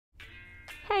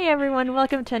Hey everyone,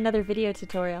 welcome to another video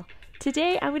tutorial.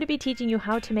 Today I'm going to be teaching you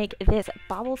how to make this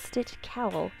bobble stitch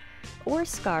cowl or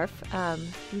scarf.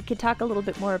 You can talk a little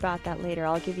bit more about that later.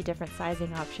 I'll give you different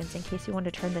sizing options in case you want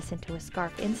to turn this into a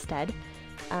scarf instead.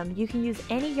 You can use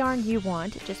any yarn you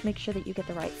want, just make sure that you get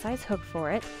the right size hook for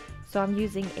it. So I'm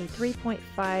using a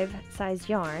 3.5 size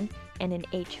yarn and an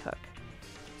H hook.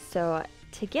 So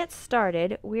to get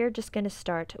started, we're just going to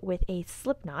start with a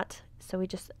slip knot. So we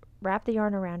just wrap the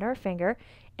yarn around our finger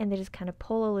and then just kind of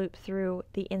pull a loop through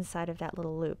the inside of that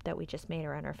little loop that we just made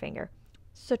around our finger.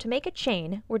 So to make a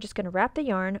chain, we're just going to wrap the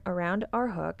yarn around our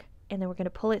hook and then we're going to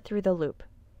pull it through the loop.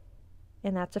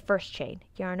 And that's the first chain.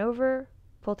 Yarn over,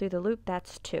 pull through the loop,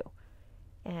 that's 2.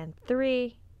 And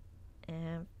 3,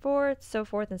 and 4, so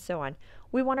forth and so on.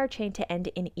 We want our chain to end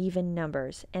in even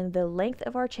numbers, and the length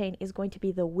of our chain is going to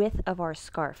be the width of our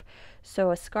scarf.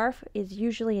 So a scarf is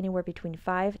usually anywhere between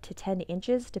 5 to 10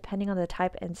 inches, depending on the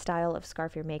type and style of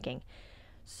scarf you're making.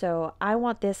 So I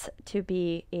want this to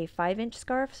be a 5-inch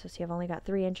scarf, so see I've only got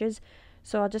 3 inches.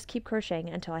 So I'll just keep crocheting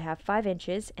until I have 5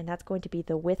 inches, and that's going to be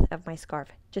the width of my scarf.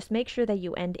 Just make sure that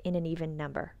you end in an even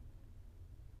number.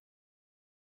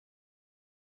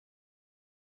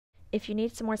 If you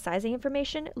need some more sizing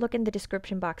information, look in the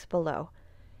description box below.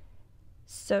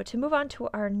 So to move on to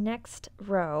our next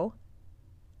row,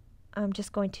 I'm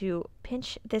just going to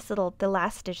pinch the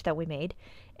last stitch that we made,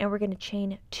 and we're going to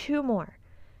chain 2 more.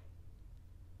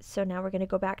 So now we're going to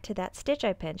go back to that stitch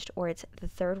I pinched, or it's the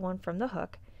third one from the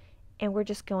hook, and we're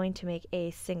just going to make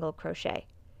a single crochet.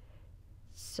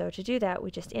 So to do that, we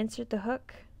just insert the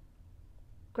hook,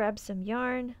 grab some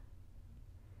yarn,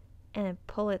 and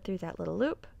pull it through that little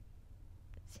loop.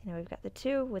 So now we've got the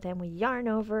 2, then we yarn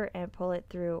over and pull it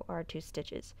through our 2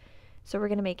 stitches. So we're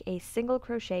going to make a single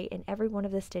crochet in every one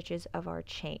of the stitches of our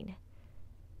chain.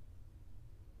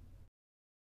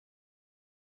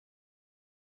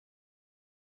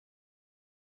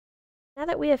 Now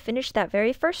that we have finished that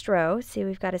very first row, see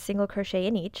we've got a single crochet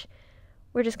in each,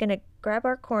 we're just going to grab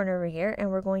our corner over here and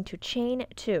we're going to chain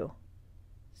 2.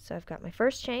 So I've got my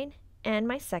first chain and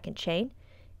my second chain,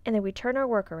 and then we turn our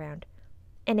work around.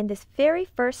 And in this very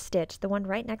first stitch, the one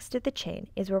right next to the chain,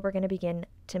 is where we're going to begin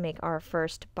to make our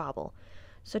first bobble.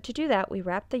 So to do that, we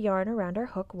wrap the yarn around our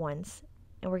hook once,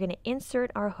 and we're going to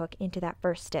insert our hook into that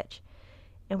first stitch.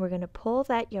 And we're going to pull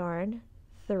that yarn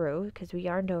through, because we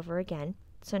yarned over again.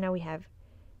 So now we have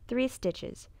 3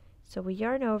 stitches. So we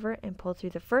yarn over and pull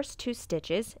through the first 2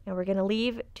 stitches, and we're going to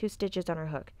leave 2 stitches on our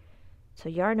hook. So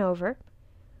yarn over,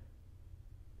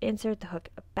 insert the hook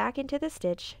back into the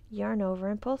stitch, yarn over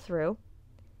and pull through.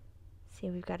 See,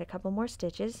 we've got a couple more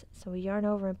stitches, so we yarn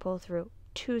over and pull through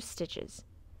 2 stitches.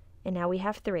 And now we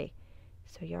have 3.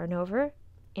 So yarn over,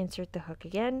 insert the hook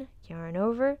again, yarn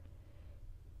over,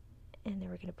 and then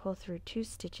we're going to pull through 2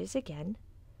 stitches again.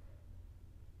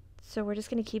 So we're just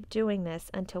going to keep doing this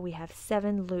until we have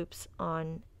 7 loops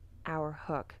on our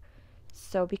hook.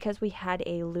 So because we had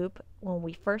a loop when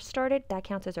we first started, that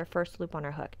counts as our first loop on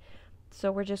our hook.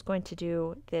 So we're just going to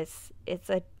do this. It's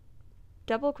a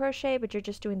double crochet, but you're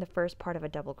just doing the first part of a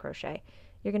double crochet.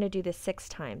 You're going to do this 6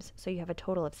 times, so you have a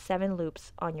total of 7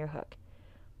 loops on your hook.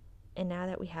 And now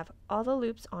that we have all the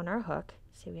loops on our hook,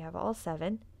 see we have all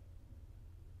 7,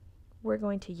 we're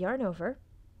going to yarn over,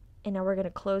 and now we're going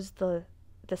to close the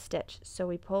stitch. So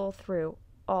we pull through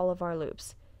all of our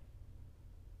loops.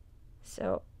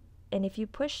 So, and if you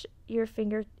push your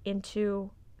finger into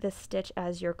the stitch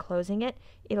as you're closing it,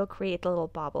 it'll create the little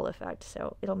bobble effect,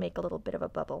 so it'll make a little bit of a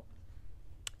bubble.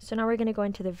 So now we're going to go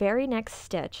into the very next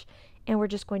stitch, and we're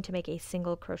just going to make a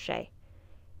single crochet.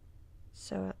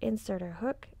 So insert our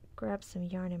hook, grab some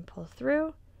yarn and pull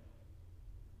through.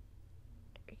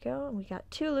 There we go, and we got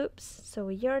 2 loops, so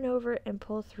we yarn over and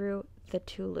pull through the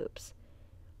 2 loops.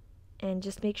 And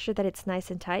just make sure that it's nice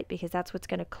and tight, because that's what's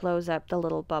going to close up the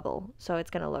little bubble, so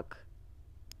it's going to look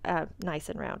nice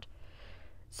and round.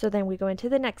 So then we go into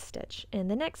the next stitch, and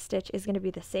the next stitch is going to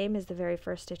be the same as the very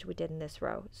first stitch we did in this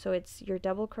row. So it's your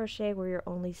double crochet where you're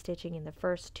only stitching in the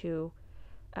first 2,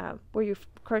 where you're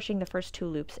crocheting the first 2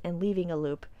 loops and leaving a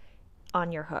loop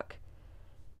on your hook.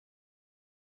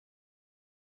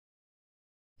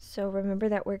 So remember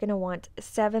that we're going to want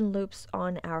 7 loops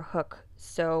on our hook.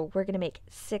 So we're going to make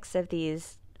 6 of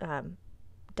these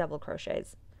double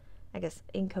crochets. I guess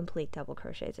incomplete double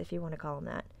crochets, if you want to call them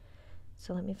that.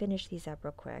 So let me finish these up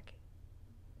real quick.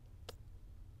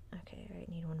 Okay,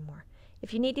 I need 1 more.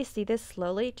 If you need to see this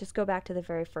slowly, just go back to the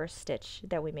very first stitch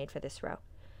that we made for this row.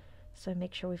 So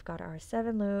make sure we've got our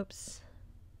 7 loops.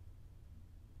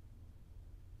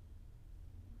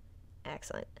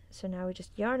 Excellent. So now we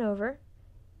just yarn over,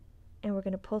 and we're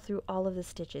going to pull through all of the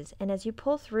stitches. And as you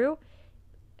pull through,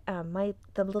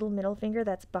 the little middle finger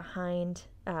that's behind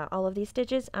all of these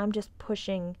stitches, I'm just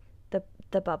pushing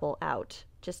the bubble out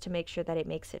just to make sure that it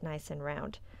makes it nice and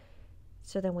round.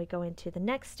 So then we go into the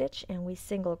next stitch and we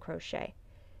single crochet.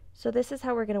 So this is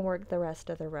how we're going to work the rest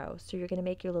of the row. So you're going to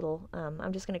make your little,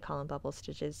 I'm just going to call them bubble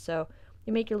stitches. So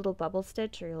you make your little bubble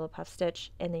stitch or your little puff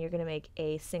stitch, and then you're going to make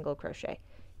a single crochet.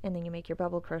 And then you make your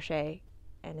bubble crochet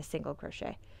and a single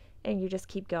crochet. And you just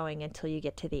keep going until you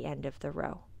get to the end of the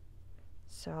row.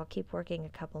 So I'll keep working a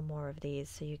couple more of these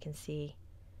so you can see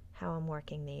how I'm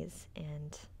working these,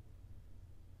 and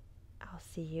I'll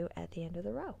see you at the end of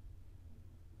the row.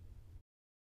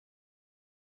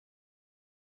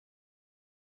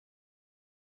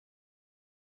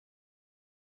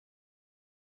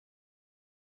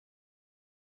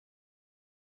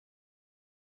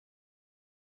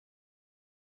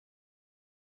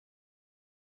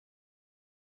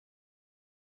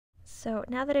 So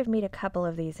now that I've made a couple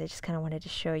of these, I just kind of wanted to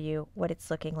show you what it's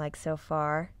looking like so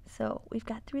far. So we've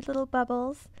got 3 little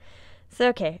bubbles. So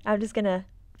okay, I'm just going to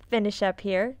finish up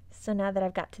here. So now that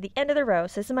I've got to the end of the row,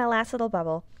 so this is my last little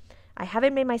bubble. I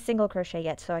haven't made my single crochet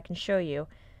yet, so I can show you.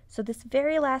 So this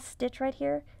very last stitch right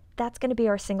here, that's going to be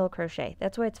our single crochet.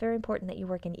 That's why it's very important that you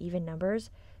work in even numbers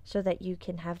so that you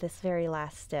can have this very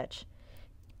last stitch.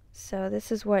 So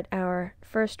this is what our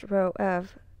first row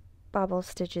of bobble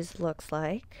stitches looks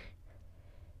like.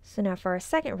 So now for our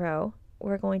second row,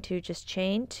 we're going to just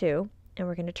chain 2, and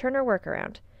we're going to turn our work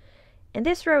around. And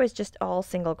this row is just all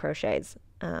single crochets.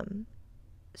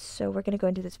 So we're going to go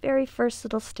into this very first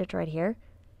little stitch right here,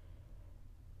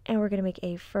 and we're going to make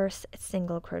a first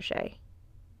single crochet.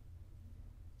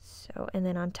 So, and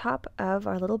then on top of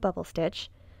our little bubble stitch,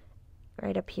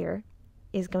 right up here,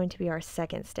 is going to be our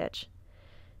second stitch.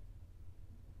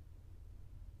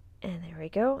 And there we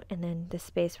go, and then the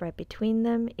space right between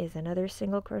them is another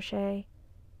single crochet,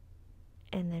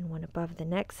 and then one above the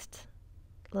next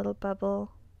little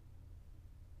bubble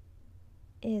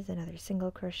is another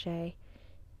single crochet,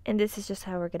 and this is just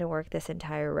how we're going to work this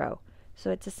entire row.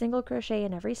 So it's a single crochet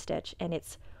in every stitch, and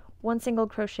it's 1 single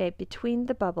crochet between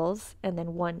the bubbles and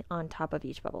then 1 on top of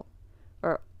each bubble,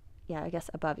 or yeah, I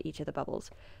guess above each of the bubbles,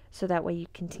 so that way you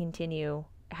can continue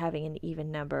having an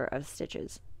even number of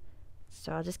stitches.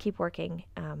 So I'll just keep working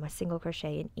my single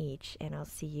crochet in each, and I'll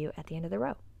see you at the end of the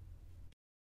row.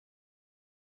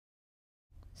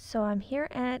 So I'm here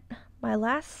at my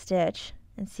last stitch,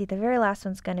 and see the very last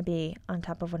one's going to be on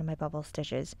top of one of my bubble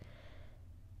stitches,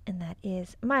 and that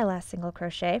is my last single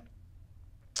crochet,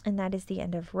 and that is the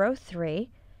end of row 3.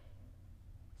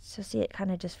 So see, it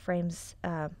kind of just frames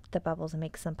the bubbles and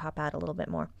makes them pop out a little bit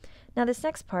more. Now this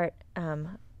next part,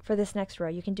 for this next row,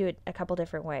 you can do it a couple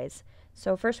different ways.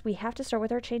 So first we have to start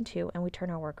with our chain 2, and we turn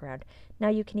our work around. Now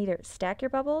you can either stack your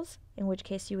bubbles, in which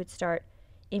case you would start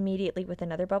immediately with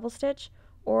another bubble stitch,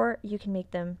 or you can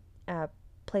make them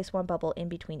place 1 bubble in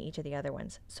between each of the other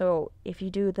ones. So if you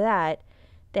do that,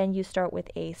 then you start with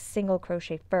a single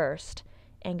crochet first,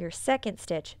 and your second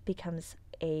stitch becomes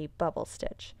a bubble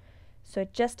stitch. So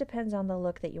it just depends on the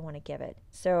look that you want to give it.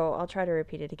 So I'll try to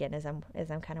repeat it again as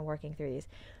I'm kind of working through these.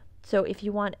 So if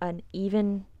you want an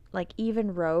even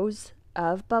rows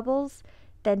of bubbles,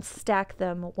 then stack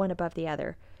them one above the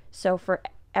other. So for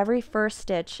every first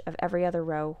stitch of every other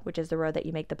row, which is the row that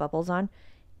you make the bubbles on,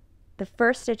 the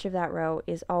first stitch of that row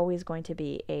is always going to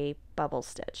be a bubble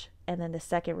stitch, and then the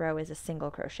second row is a single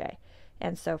crochet,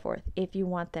 and so forth. If you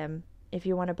want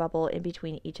a bubble in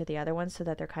between each of the other ones so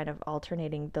that they're kind of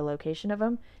alternating the location of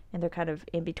them and they're kind of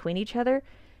in between each other,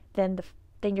 then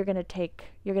you're going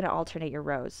to alternate your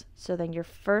rows. So then your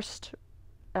first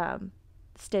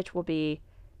stitch will be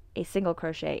a single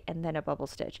crochet and then a bubble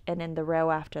stitch, and in the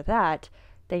row after that,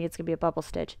 then it's going to be a bubble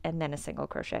stitch and then a single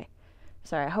crochet.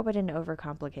 Sorry, I hope I didn't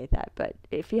overcomplicate that, but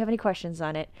if you have any questions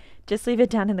on it, just leave it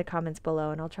down in the comments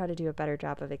below and I'll try to do a better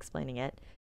job of explaining it.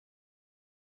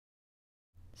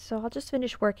 So I'll just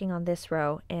finish working on this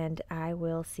row and I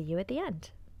will see you at the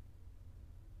end.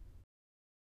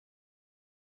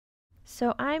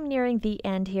 So I'm nearing the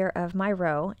end here of my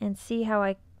row, and see how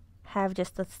I have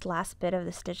just this last bit of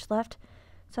the stitch left.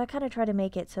 So I kind of try to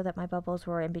make it so that my bubbles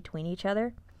were in between each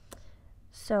other.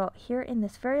 So here in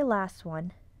this very last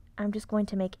one, I'm just going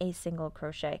to make a single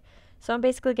crochet. So I'm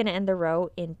basically going to end the row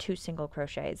in 2 single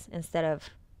crochets instead of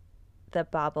the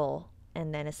bobble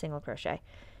and then a single crochet.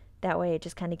 That way it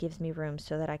just kind of gives me room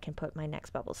so that I can put my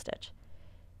next bubble stitch.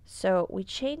 So we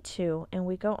chain 2 and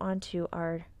we go on to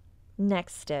our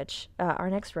next stitch, our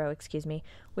next row, excuse me,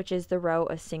 which is the row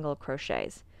of single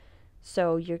crochets.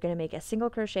 So you're going to make a single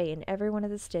crochet in every one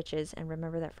of the stitches, and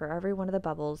remember that for every one of the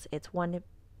bubbles, it's 1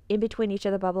 in between each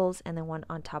of the bubbles and then one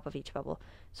on top of each bubble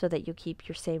so that you keep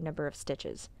your same number of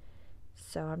stitches.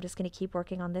 So I'm just going to keep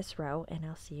working on this row and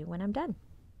I'll see you when I'm done.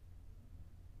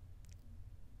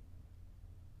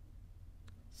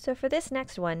 So for this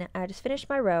next one, I just finished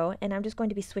my row and I'm just going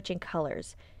to be switching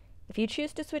colors. If you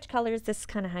choose to switch colors, this is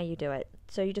kind of how you do it.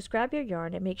 So you just grab your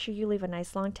yarn and make sure you leave a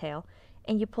nice long tail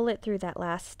and you pull it through that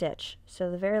last stitch. So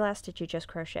the very last stitch you just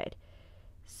crocheted.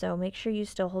 So make sure you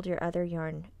still hold your other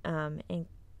yarn and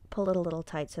pull it a little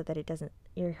tight so that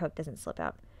your hook doesn't slip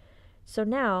out. So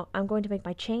now I'm going to make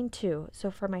my chain 2.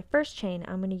 So for my first chain,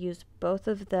 I'm going to use both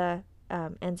of the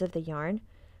ends of the yarn,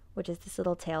 which is this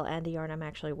little tail and the yarn I'm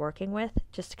actually working with,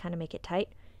 just to kind of make it tight.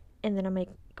 And then I'm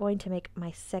going to make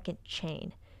my second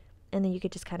chain. And then you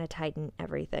could just kind of tighten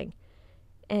everything.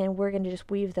 And we're going to just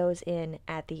weave those in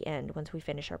at the end once we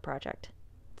finish our project.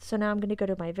 So now I'm going to go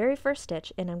to my very first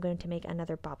stitch and I'm going to make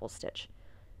another bobble stitch.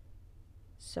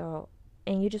 So,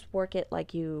 and you just work it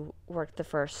like you worked the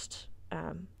first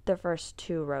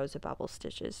 2 rows of bobble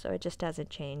stitches. So it just doesn't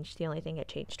change. The only thing it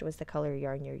changed was the color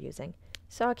yarn you're using.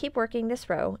 So I'll keep working this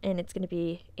row and it's going to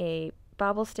be a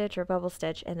bobble stitch or bubble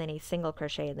stitch and then a single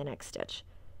crochet in the next stitch.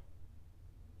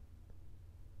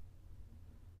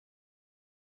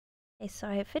 Okay, so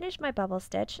I have finished my bubble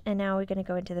stitch and now we're going to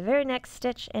go into the very next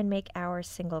stitch and make our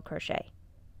single crochet.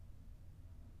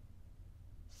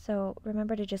 So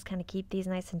remember to just kind of keep these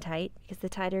nice and tight because the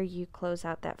tighter you close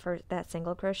out that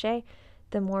single crochet,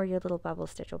 the more your little bubble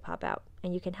stitch will pop out.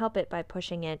 And you can help it by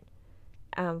pushing it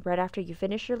right after you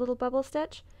finish your little bubble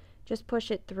stitch. Just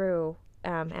push it through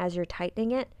as you're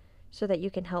tightening it so that you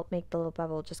can help make the little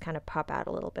bubble just kind of pop out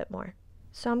a little bit more.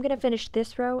 So I'm going to finish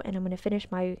this row and I'm going to finish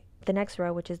the next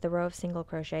row, which is the row of single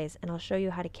crochets, and I'll show you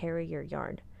how to carry your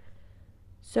yarn.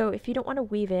 So if you don't want to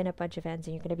weave in a bunch of ends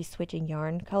and you're going to be switching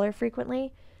yarn color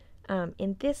frequently,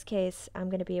 in this case I'm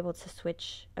going to be able to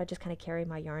switch, just kind of carry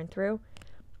my yarn through,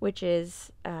 which is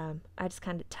I just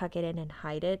kind of tuck it in and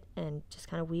hide it and just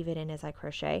kind of weave it in as I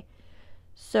crochet.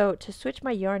 So to switch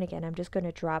my yarn again, I'm just going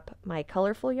to drop my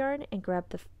colorful yarn and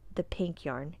grab the pink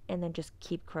yarn and then just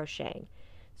keep crocheting.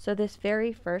 So this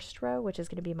very first row, which is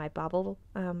going to be my bobble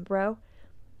row,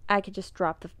 I could just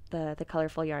drop the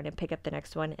colorful yarn and pick up the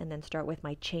next one and then start with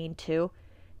my chain 2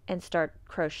 and start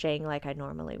crocheting like I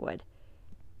normally would.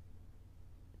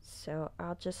 So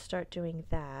I'll just start doing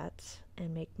that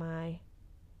and make my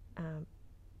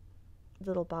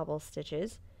little bobble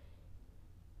stitches.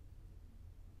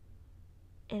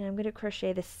 And I'm going to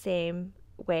crochet the same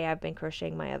way I've been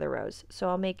crocheting my other rows. So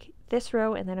I'll make this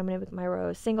row and then I'm going to make my row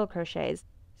of single crochets.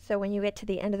 So when you get to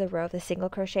the end of the row, the single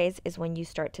crochets is when you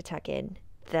start to tuck in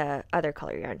the other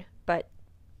color yarn. But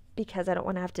because I don't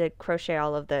want to have to crochet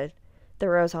all of the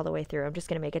rows all the way through, I'm just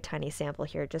going to make a tiny sample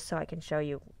here just so I can show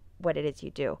you what it is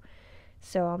you do.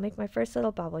 So I'll make my first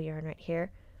little bobble yarn right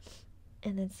here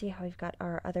and then see how we've got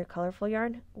our other colorful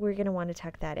yarn. We're going to want to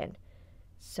tuck that in.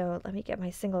 So let me get my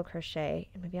single crochet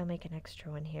and maybe I'll make an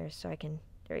extra one here so I can,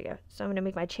 there we go. So I'm going to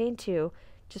make my chain 2,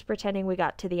 just pretending we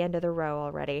got to the end of the row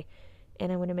already.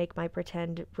 And I'm going to make my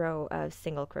pretend row of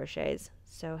single crochets.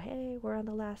 So hey, we're on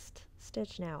the last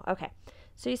stitch now. Okay,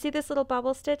 so you see this little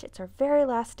bobble stitch? It's our very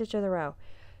last stitch of the row.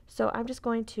 So I'm just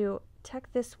going to tuck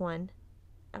this one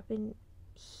up in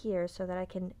here so that I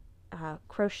can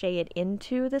crochet it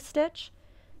into the stitch.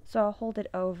 So I'll hold it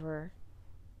over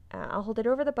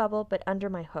the bubble but under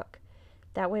my hook.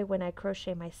 That way when I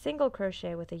crochet my single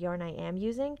crochet with the yarn I am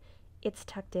using, it's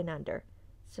tucked in under.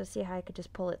 So see how I could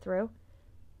just pull it through?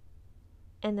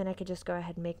 And then I could just go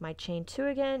ahead and make my chain 2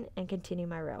 again and continue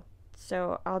my row.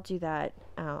 So I'll do that.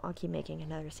 I'll keep making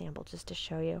another sample just to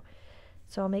show you.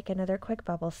 So I'll make another quick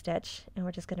bubble stitch and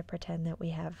we're just going to pretend that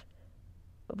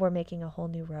we're making a whole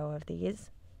new row of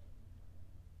these.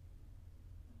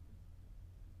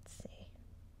 Let's see.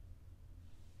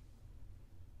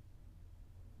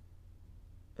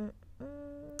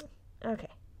 Okay,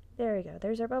 there we go.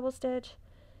 There's our bubble stitch.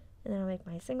 And then I'll make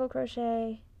my single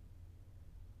crochet.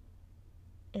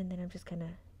 And then I'm just going to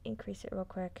increase it real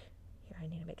quick. Here, I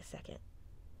need to make a second.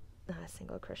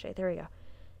 Single crochet. There we go.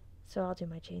 So I'll do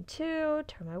my chain 2,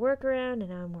 turn my work around, and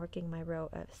now I'm working my row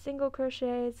of single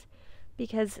crochets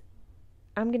because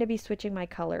I'm going to be switching my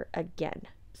color again.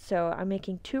 So I'm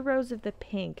making 2 rows of the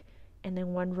pink and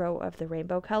then 1 row of the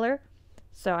rainbow color.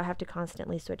 So I have to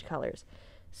constantly switch colors.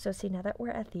 So see, now that we're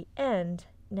at the end,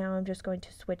 now I'm just going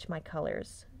to switch my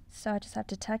colors. So I just have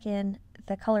to tuck in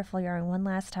the colorful yarn one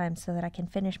last time so that I can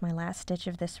finish my last stitch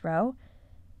of this row.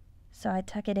 So I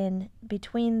tuck it in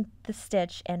between the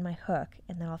stitch and my hook,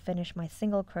 and then I'll finish my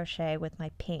single crochet with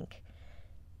my pink.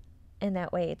 And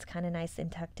that way it's kind of nice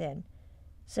and tucked in.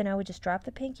 So now we just drop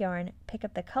the pink yarn, pick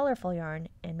up the colorful yarn,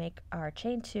 and make our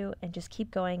chain 2 and just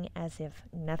keep going as if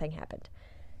nothing happened.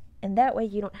 And that way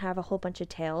you don't have a whole bunch of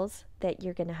tails that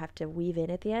you're going to have to weave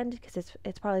in at the end, because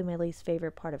it's probably my least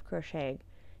favorite part of crocheting,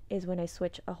 is when I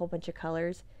switch a whole bunch of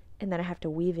colors and then I have to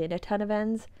weave in a ton of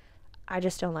ends. I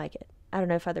just don't like it. I don't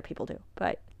know if other people do,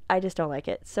 but I just don't like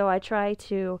it. So I try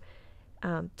to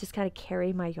just kind of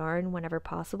carry my yarn whenever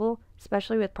possible,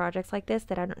 especially with projects like this,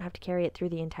 that I don't have to carry it through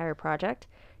the entire project.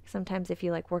 Sometimes if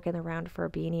you like working around for a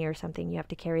beanie or something, you have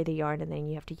to carry the yarn and then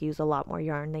you have to use a lot more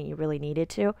yarn than you really needed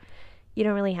to. You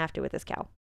don't really have to with this cowl.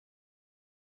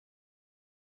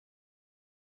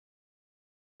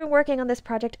 I've been working on this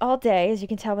project all day, as you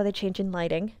can tell by the change in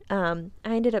lighting. I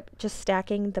ended up just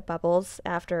stacking the bubbles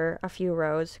after a few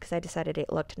rows because I decided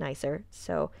it looked nicer.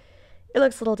 So it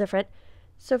looks a little different.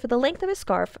 So for the length of a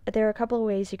scarf, there are a couple of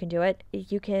ways you can do it.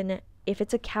 You can, if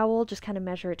it's a cowl, just kind of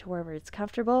measure it to wherever it's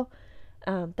comfortable.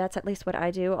 That's at least what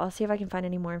I do. I'll see if I can find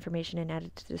any more information and add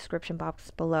it to the description box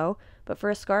below. But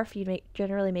for a scarf, you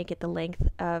generally make it the length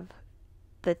of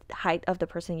the height of the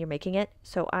person you're making it.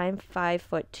 So I'm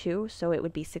 5'2", so it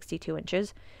would be 62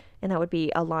 inches, and that would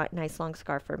be a nice long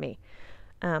scarf for me.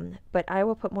 But I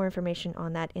will put more information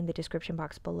on that in the description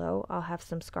box below. I'll have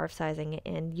some scarf sizing,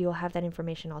 and you'll have that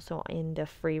information also in the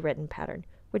free written pattern,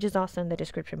 which is also in the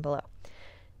description below.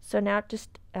 So now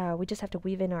we just have to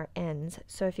weave in our ends.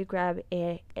 So if you grab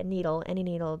a needle, any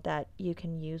needle that you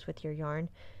can use with your yarn,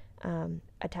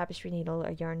 a tapestry needle,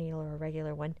 a yarn needle, or a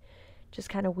regular one, just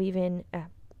kind of weave in,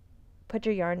 put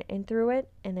your yarn in through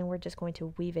it, and then we're just going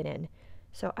to weave it in.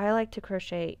 So I like to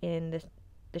crochet in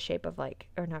the shape of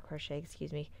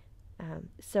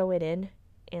sew it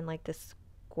in like this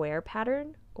square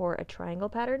pattern or a triangle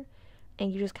pattern,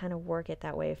 and you just kind of work it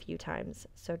that way a few times.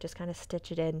 So just kind of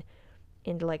stitch it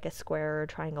into like a square or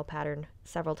triangle pattern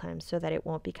several times so that it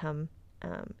won't become,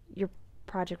 your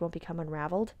project won't become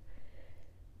unraveled.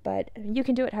 But you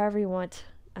can do it however you want.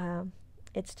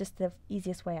 It's just the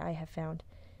easiest way I have found.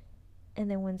 And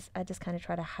then once I just kind of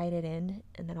try to hide it in,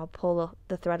 and then I'll pull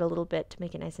the thread a little bit to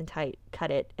make it nice and tight,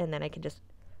 cut it, and then I can just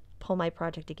pull my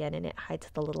project again and it hides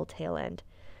the little tail end.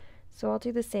 So I'll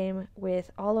do the same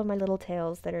with all of my little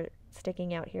tails that are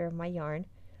sticking out here of my yarn,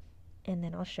 and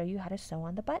then I'll show you how to sew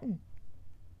on the button.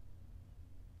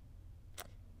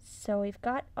 So we've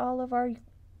got all of our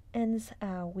ends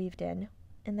weaved in,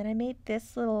 and then I made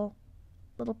this little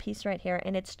piece right here,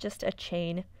 and it's just a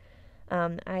chain.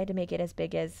 I had to make it as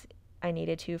big as I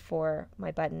needed to for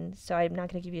my button, so I'm not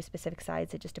going to give you a specific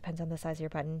size. It just depends on the size of your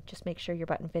button. Just make sure your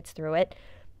button fits through it.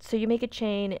 So you make a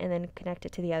chain and then connect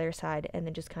it to the other side, and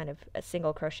then just kind of a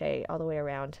single crochet all the way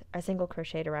around. I single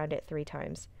crocheted around it 3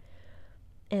 times,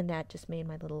 and that just made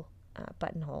my little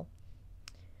buttonhole.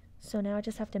 So now I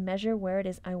just have to measure where it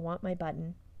is I want my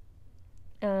button.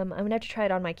 I'm going to have to try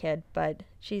it on my kid, but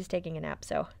she's taking a nap,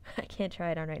 so I can't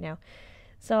try it on right now.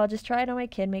 So I'll just try it on my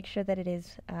kid, make sure that it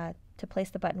is to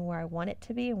place the button where I want it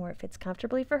to be and where it fits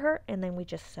comfortably for her, and then we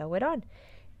just sew it on.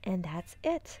 And that's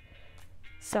it.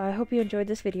 So I hope you enjoyed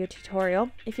this video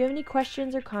tutorial. If you have any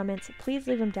questions or comments, please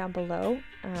leave them down below.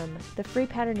 The free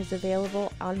pattern is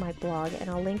available on my blog, and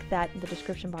I'll link that in the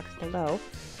description box below.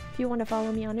 If you want to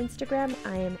follow me on Instagram,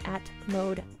 I am at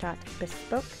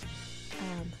mode.bespoke.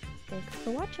 Thanks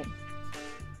for watching.